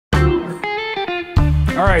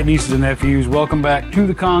All right, nieces and nephews, welcome back to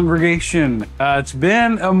the congregation. It's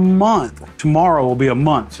been a month. Tomorrow will be a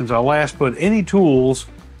month since I last put any tools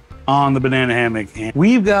on the banana hammock. And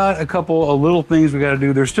we've got a couple of little things we got to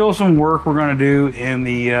do. There's still some work we're going to do in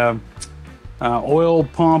the oil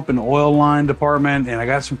pump and oil line department, and I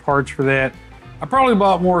got some parts for that. I probably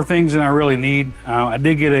bought more things than I really need. I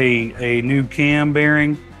did get a new cam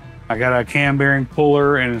bearing. I got a cam bearing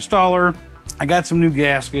puller and installer. I got some new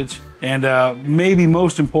gaskets. And maybe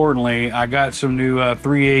most importantly, I got some new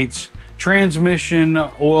 3/8 transmission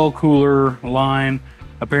oil cooler line.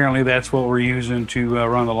 Apparently that's what we're using to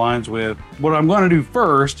run the lines with. What I'm going to do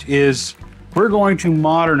first is we're going to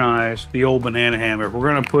modernize the old banana hammock. We're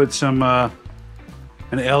going to put some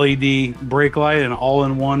an LED brake light, and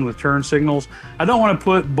all-in-one with turn signals. I don't want to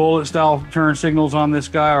put bullet style turn signals on this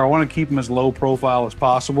guy, or I want to keep them as low profile as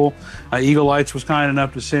possible. Eagle Lights was kind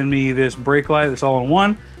enough to send me this brake light that's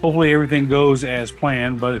all-in-one. Hopefully everything goes as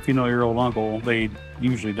planned, but if you know your old uncle, they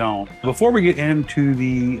usually don't. Before we get into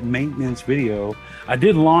the maintenance video, I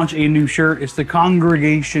did launch a new shirt. It's the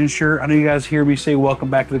congregation shirt. I know you guys hear me say welcome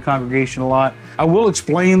back to the congregation a lot. I will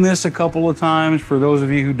explain this a couple of times for those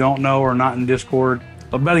of you who don't know or not in Discord.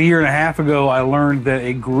 About a year and a half ago, I learned that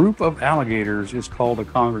a group of alligators is called a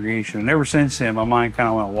congregation. And ever since then, my mind kind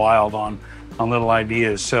of went wild on little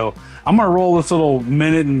ideas. So I'm gonna roll this little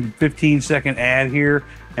minute and 15-second ad here,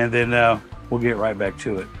 and then we'll get right back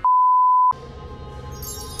to it.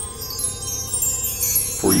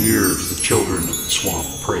 For years, the children of the swamp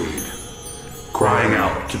prayed, crying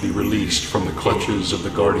out to be released from the clutches of the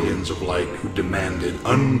guardians of light who demanded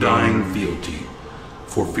undying fealty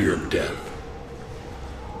for fear of death.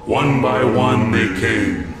 One by one they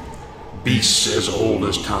came, beasts as old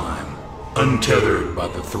as time, untethered by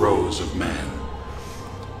the throes of man.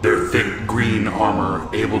 Their thick green armor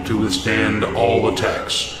able to withstand all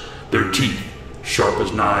attacks, their teeth sharp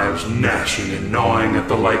as knives, gnashing and gnawing at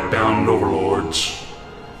the light-bound overlords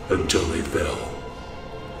until they fell.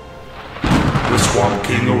 The Swamp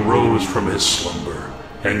King arose from his slumber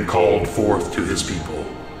and called forth to his people,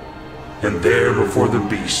 and there before the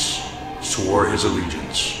beasts swore his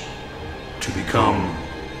allegiance to become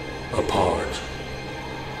a part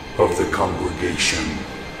of the congregation.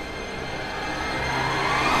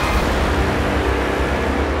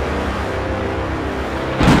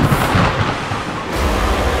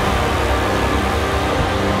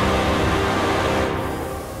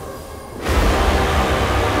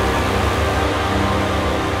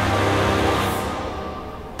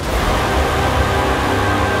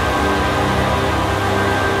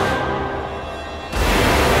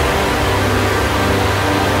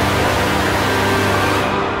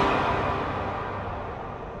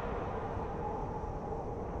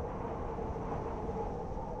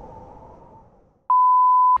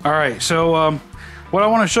 All right, so what I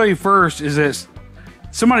want to show you first is that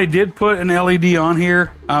somebody did put an LED on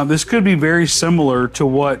here. This could be very similar to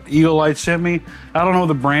what Eagle Light sent me. I don't know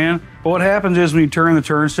the brand, but what happens is when you turn the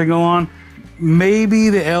turn signal on, maybe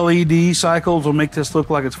the LED cycles will make this look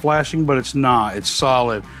like it's flashing, but it's not. It's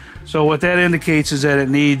solid. So what that indicates is that it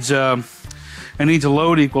needs a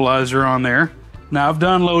load equalizer on there. Now, I've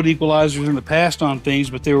done load equalizers in the past on things,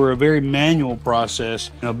 but they were a very manual process,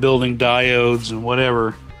 you know, building diodes and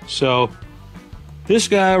whatever. So this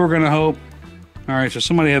guy, we're gonna hope. All right, so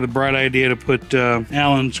somebody had the bright idea to put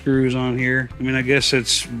Allen screws on here. I mean, I guess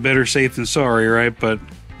it's better safe than sorry, right? But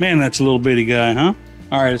man, that's a little bitty guy, huh?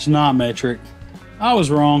 All right, it's not metric. I was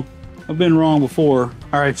wrong. I've been wrong before.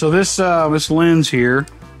 All right, so this lens here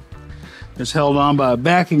is held on by a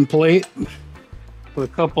backing plate with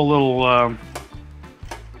a couple little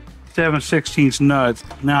 7/16 nuts.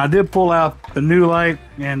 Now I did pull out the new light,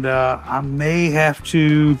 and I may have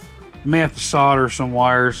to solder some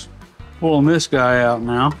wires. Pulling this guy out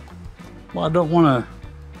now. Well, I don't want to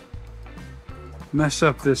mess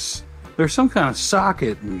up this. There's some kind of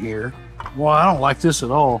socket in here. Well, I don't like this at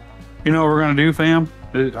all. You know what we're gonna do, fam?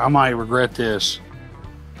 I might regret this.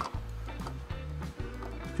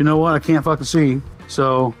 You know what? I can't fucking see,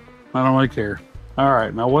 so I don't really care. All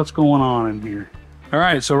right, now what's going on in here? All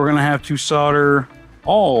right, so we're gonna have to solder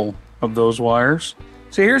all of those wires.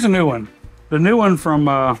 See, here's a new one. The new one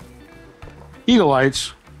from Eagle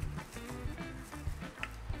Lights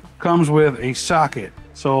comes with a socket.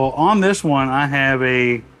 So on this one, I have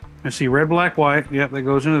a, let's see, red, black, white. Yep, that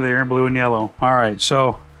goes into there, blue and yellow. All right,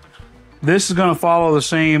 so this is gonna follow the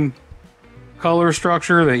same color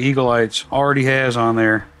structure that Eagle Lights already has on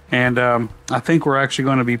there. And I think we're actually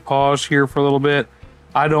gonna be paused here for a little bit.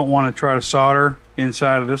 I don't wanna try to solder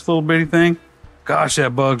inside of this little bitty thing. Gosh,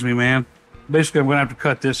 that bugs me, man. Basically, I'm gonna have to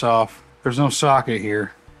cut this off. There's no socket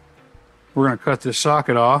here. we're gonna cut this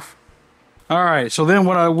socket off. All right, so then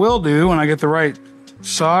what I will do when I get the right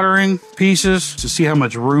soldering pieces to see how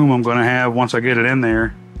much room I'm gonna have once I get it in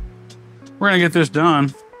there, we're gonna get this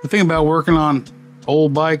done. The thing about working on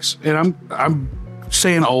old bikes, and I'm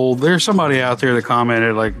saying old, there's somebody out there that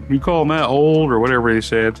commented like, you call them that old or whatever they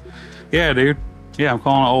said. Yeah, dude. Yeah, I'm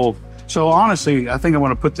calling it old. So honestly, I think I'm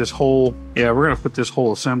gonna put this whole, we're gonna put this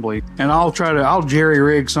whole assembly, and I'll jerry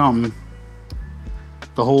rig something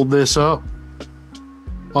to hold this up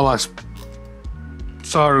while I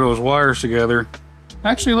solder those wires together.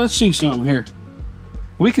 Actually, let's see something here.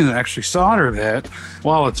 We can actually solder that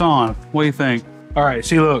while it's on. What do you think? All right,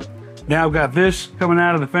 see, look. Now I've got this coming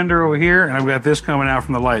out of the fender over here, and I've got this coming out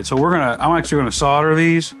from the light. So I'm actually gonna solder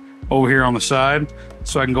these over here on the side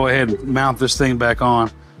so I can go ahead and mount this thing back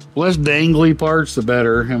on. Less dangly parts, the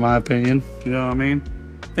better, in my opinion. You know what I mean?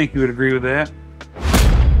 I think you would agree with that.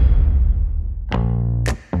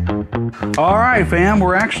 All right, fam,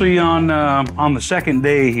 we're actually on the second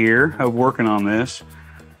day here of working on this.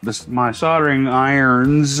 My soldering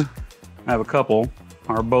irons, I have a couple,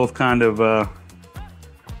 are both kind of a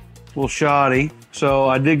little shoddy. So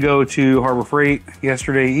I did go to Harbor Freight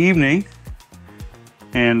yesterday evening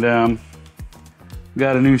and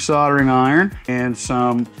got a new soldering iron and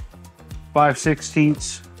some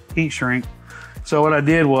 5/16 heat shrink. So what I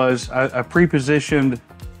did was I pre-positioned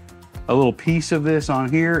a little piece of this on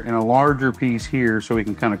here and a larger piece here so we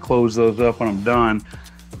can kind of close those up when I'm done.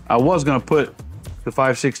 I was gonna put the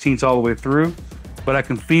 5/16 all the way through, but I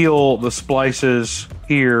can feel the splices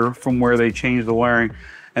here from where they changed the wiring,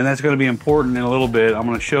 and that's gonna be important in a little bit. I'm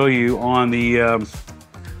gonna show you on the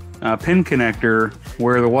pin connector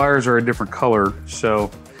where the wires are a different color,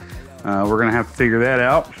 so we're gonna have to figure that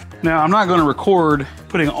out. Now, I'm not gonna record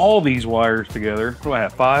putting all these wires together. What do I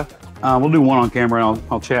have, 5? We'll do one on camera and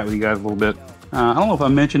I'll chat with you guys a little bit. I don't know if I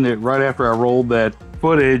mentioned it right after I rolled that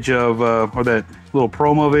footage of, or that little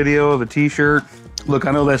promo video of the t-shirt. Look,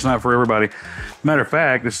 I know that's not for everybody. Matter of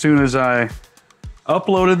fact, as soon as I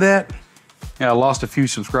uploaded that, I lost a few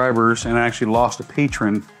subscribers and I actually lost a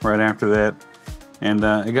patron right after that. And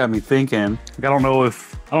it got me thinking, I don't know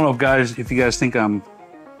if you guys think I'm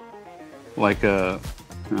like a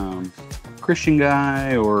Christian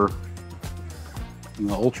guy or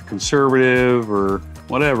ultra conservative or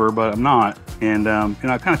whatever, but I'm not. And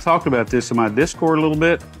I kind of talked about this in my Discord a little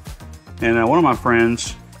bit, and one of my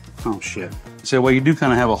friends, oh shit, said, well, you do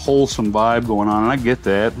kind of have a wholesome vibe going on, and I get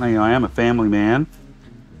that. I am a family man.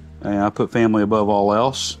 I put family above all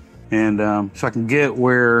else, and so I can get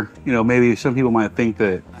where maybe some people might think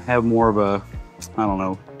that I have more of a, I don't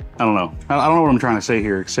know what I'm trying to say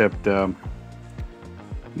here, except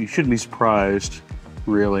you shouldn't be surprised,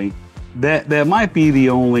 really. That might be the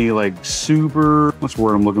only like super, what's the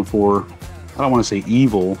word I'm looking for? I don't want to say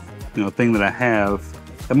evil, thing that I have.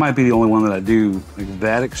 That might be the only one that I do like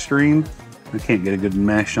that extreme. I can't get a good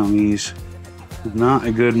mesh on these. Not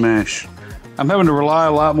a good mesh. I'm having to rely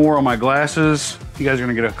a lot more on my glasses. You guys are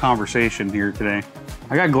gonna get a conversation here today.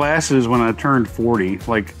 I got glasses when I turned 40,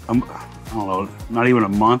 like I don't know, not even a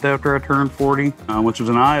month after I turned 40, which was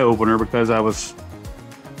an eye opener because I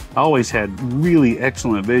always had really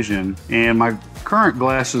excellent vision, and my current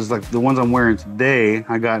glasses, like the ones I'm wearing today,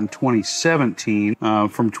 I got in 2017.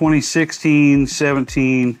 From 2016,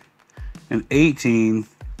 17, and 18,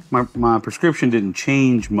 my prescription didn't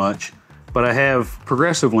change much, but I have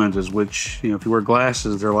progressive lenses, which, if you wear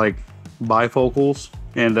glasses, they're like bifocals.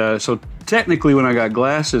 And so technically when I got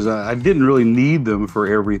glasses, I didn't really need them for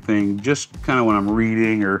everything, just kind of when I'm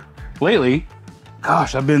reading or lately,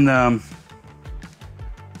 gosh, I've been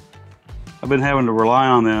having to rely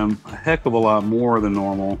on them a heck of a lot more than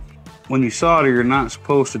normal. When you solder, you're not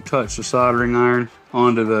supposed to touch the soldering iron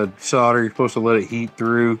onto the solder. You're supposed to let it heat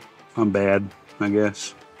through. I'm bad, I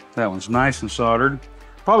guess. That one's nice and soldered.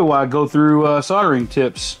 Probably why I go through soldering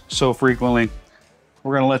tips so frequently.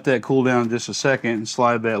 We're gonna let that cool down in just a second and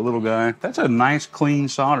slide that little guy. That's a nice clean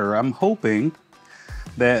solder. I'm hoping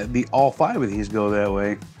that all 5 of these go that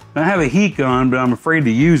way. I have a heat gun, but I'm afraid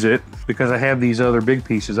to use it because I have these other big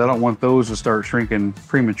pieces. I don't want those to start shrinking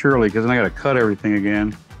prematurely because then I gotta cut everything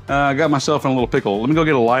again. I got myself in a little pickle. Let me go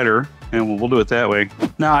get a lighter and we'll do it that way.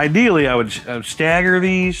 Now, ideally, I would stagger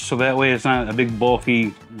these so that way it's not a big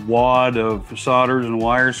bulky wad of solders and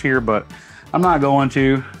wires here, but I'm not going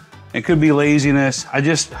to. It could be laziness. I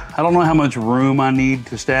don't know how much room I need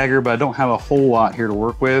to stagger, but I don't have a whole lot here to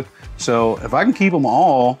work with. So if I can keep them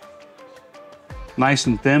all nice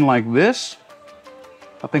and thin like this,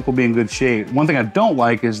 I think we'll be in good shape. One thing I don't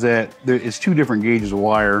like is that it's 2 different gauges of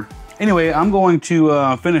wire. Anyway, I'm going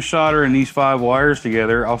to finish soldering these 5 wires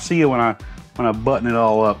together. I'll see you when I button it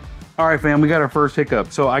all up. All right, fam, we got our first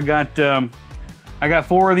hiccup. So I got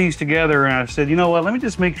 4 of these together, and I said, you know what? Let me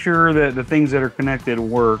just make sure that the things that are connected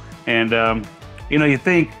work. And you know, you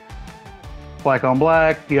think black on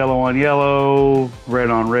black, yellow on yellow, red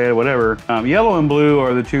on red, whatever. Yellow and blue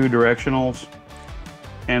are the 2 directionals,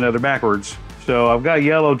 and they're backwards. So I've got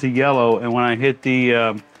yellow to yellow, and when I hit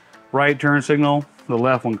the right turn signal, the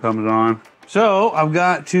left one comes on. So I've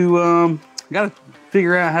got to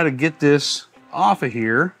figure out how to get this off of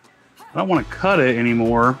here. I don't want to cut it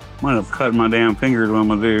anymore. I'm gonna end up cutting my damn fingers. What I'm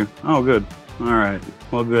gonna do? Oh, good. All right.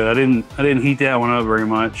 Well, good. I didn't heat that one up very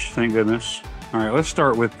much. Thank goodness. All right. Let's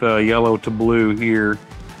start with yellow to blue here.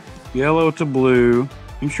 Yellow to blue.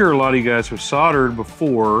 I'm sure a lot of you guys have soldered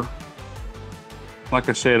before. Like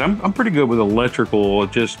I said, I'm pretty good with electrical.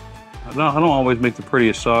 It just I don't always make the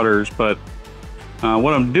prettiest solders, but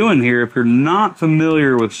what I'm doing here, if you're not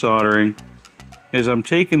familiar with soldering, is I'm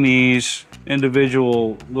taking these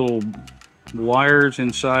individual little wires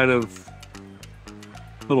inside of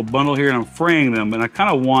a little bundle here, and I'm fraying them, and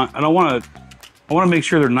I want to make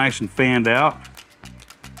sure they're nice and fanned out,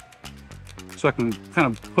 so I can kind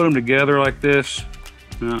of put them together like this.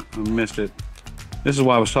 No, I missed it. This is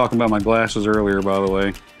why I was talking about my glasses earlier, by the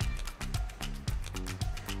way.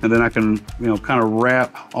 And then I can, you know, kind of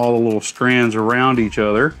wrap all the little strands around each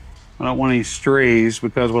other. I don't want any strays,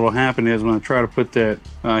 because what will happen is when I try to put that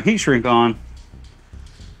heat shrink on,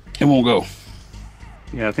 it won't go.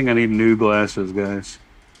 Yeah, I think I need new glasses, guys.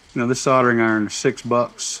 You know, this soldering iron is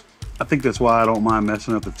 $6. I think that's why I don't mind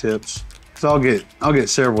messing up the tips. So I'll get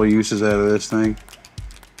several uses out of this thing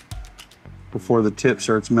before the tip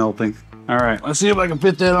starts melting. All right, let's see if I can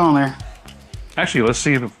fit that on there. Actually, let's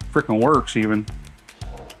see if it freaking works even.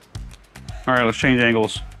 All right, let's change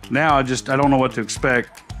angles. Now I don't know what to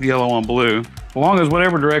expect. Yellow on blue, as long as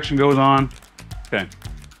whatever direction goes on. Okay.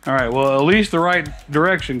 All right, well, at least the right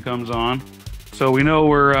direction comes on, so we know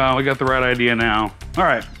we got the right idea now. All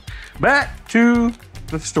right, back to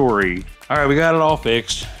the story. All right, we got it all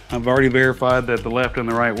fixed. I've already verified that the left and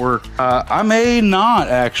the right work. I may not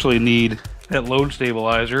actually need that load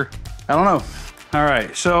stabilizer. I don't know. All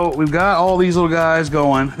right, so we've got all these little guys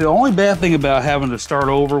going. The only bad thing about having to start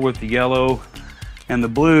over with the yellow and the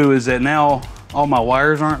blue is that now all my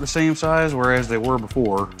wires aren't the same size, whereas they were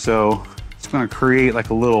before. So it's gonna create like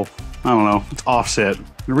a little, I don't know, it's offset.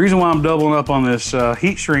 The reason why I'm doubling up on this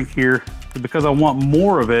heat shrink here is because I want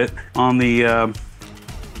more of it on the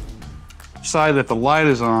side that the light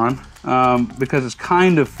is on, because it's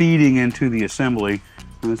kind of feeding into the assembly.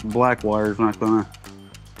 And this black wire is not gonna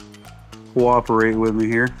cooperate with me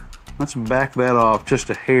here. Let's back that off just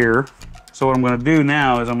a hair. So what I'm gonna do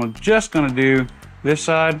now is I'm just gonna do this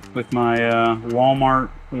side with my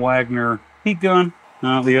Walmart Wagner heat gun.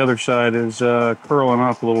 The other side is curling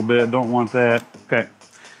up a little bit. Don't want that. Okay.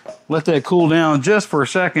 Let that cool down just for a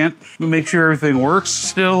second. Make sure everything works.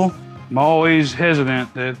 Still, I'm always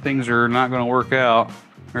hesitant that things are not going to work out.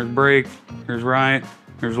 There's brake, there's right,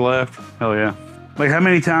 there's left. Hell yeah. Like, how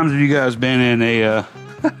many times have you guys been in a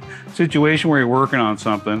situation where you're working on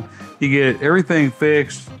something? You get everything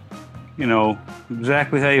fixed, you know,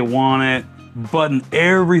 exactly how you want it, button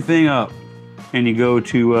everything up, and you go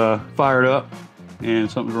to fire it up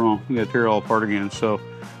and something's wrong. You gotta tear it all apart again. So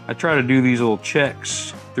I try to do these little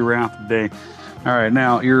checks throughout the day. All right,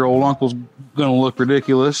 now your old uncle's gonna look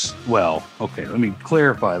ridiculous. Well, okay, let me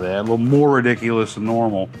clarify that. A little more ridiculous than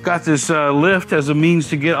normal. Got this lift as a means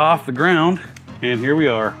to get off the ground, and here we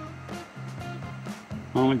are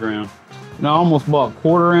on the ground. Now I almost bought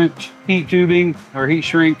 1/4-inch heat tubing or heat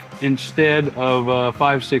shrink instead of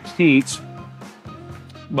 5/16.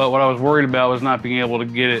 But what I was worried about was not being able to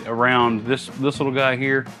get it around this little guy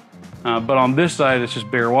here. But on this side, it's just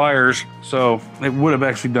bare wires. So it would have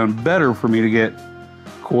actually done better for me to get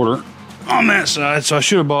 1/4 on that side. So I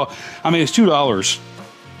should have bought, I mean, it's $2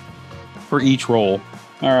 for each roll.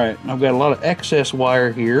 All right, I've got a lot of excess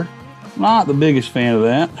wire here. Not the biggest fan of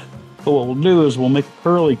that. But what we'll do is we'll make a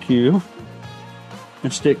curly Q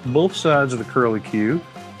and stick both sides of the curly Q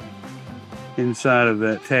inside of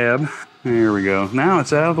that tab. There we go. Now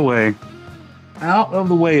it's out of the way. Out of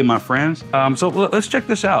the way, my friends. So let's check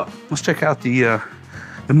this out. Let's check out the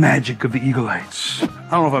magic of the Eagle Lights. I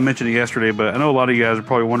don't know if I mentioned it yesterday, but I know a lot of you guys are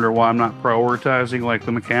probably wondering why I'm not prioritizing like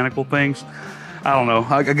the mechanical things. I don't know.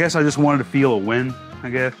 I guess I just wanted to feel a win,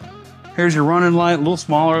 I guess. Here's your running light, a little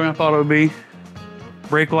smaller than I thought it would be.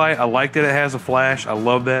 Brake light, I like that it has a flash. I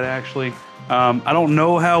love that, actually. I don't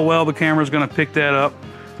know how well the camera's gonna pick that up,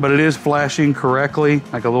 but it is flashing correctly,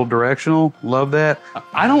 like a little directional. Love that.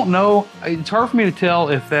 I don't know, it's hard for me to tell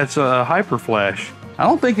if that's a hyper flash. I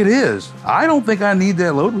don't think it is. I don't think I need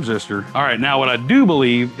that load resistor. All right, now what I do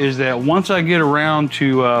believe is that once I get around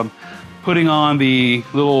to putting on the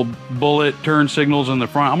little bullet turn signals in the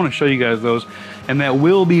front, I'm gonna show you guys those, and that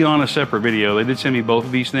will be on a separate video. They did send me both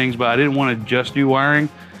of these things, but I didn't wanna just do wiring,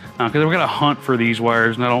 because we're gonna hunt for these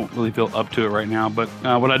wires, and I don't really feel up to it right now. But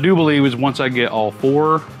what I do believe is once I get all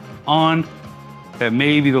 4 on, that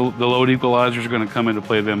maybe the load equalizers are gonna come into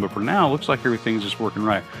play then, but for now, it looks like everything's just working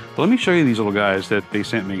right. But let me show you these little guys that they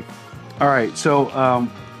sent me. All right, so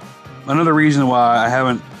another reason why I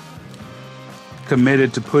haven't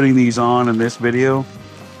committed to putting these on in this video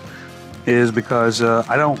is because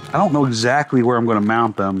I don't know exactly where I'm gonna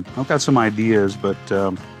mount them. I've got some ideas, but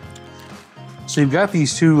so you've got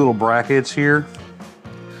these 2 little brackets here.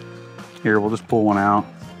 Here, we'll just pull one out.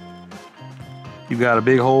 You've got a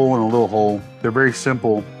big hole and a little hole. They're very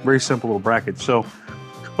simple little brackets. So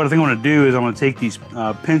what I think I'm gonna do is I'm gonna take these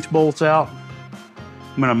pinch bolts out.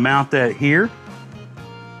 I'm gonna mount that here.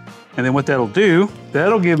 And then what that'll do,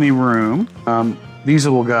 that'll give me room. These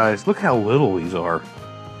little guys, look how little these are.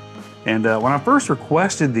 And when I first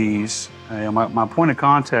requested these, my point of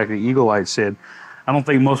contact at Eagle Light said, I don't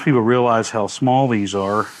think most people realize how small these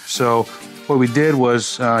are. So what we did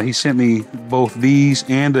was he sent me both these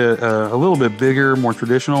and a little bit bigger, more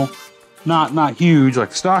traditional, not huge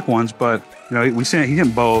like the stock ones, but you know, he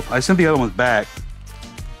sent both. I sent the other ones back,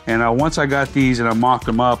 and once I got these and I mocked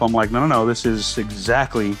them up, I'm like, no, this is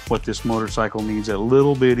exactly what this motorcycle needs, a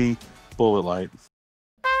little bitty bullet light.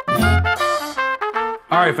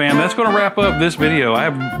 All right, fam, that's gonna wrap up this video. I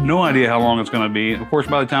have no idea how long it's gonna be. Of course,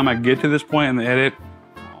 by the time I get to this point in the edit,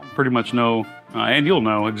 I'll pretty much know, and you'll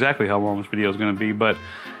know exactly how long this video is gonna be. But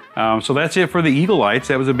so that's it for the Eagle lights.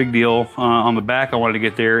 That was a big deal on the back. I wanted to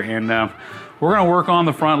get there, and we're gonna work on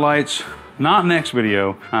the front lights. Not next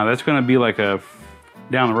video. That's gonna be like a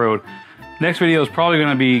down the road. Next video is probably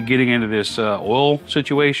gonna be getting into this oil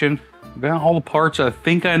situation. Got all the parts I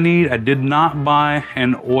think I need. I did not buy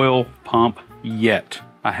an oil pump yet.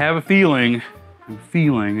 I have a feeling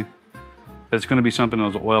that it's going to be something in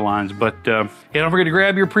those oil lines. But yeah, don't forget to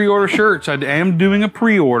grab your pre-order shirts. I am doing a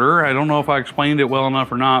pre-order. I don't know if I explained it well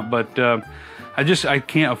enough or not, but I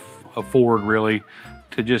can't afford really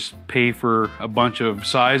to just pay for a bunch of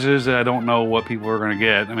sizes that I don't know what people are going to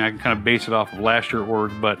get. I mean, I can kind of base it off of last year's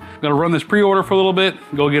orders, but I'm going to run this pre-order for a little bit,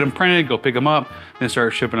 go get them printed, go pick them up, then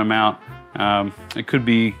start shipping them out. It could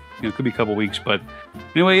be a couple weeks, but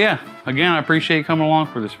anyway, yeah. Again, I appreciate you coming along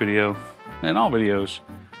for this video and all videos.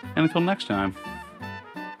 And until next time,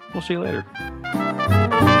 we'll see you later.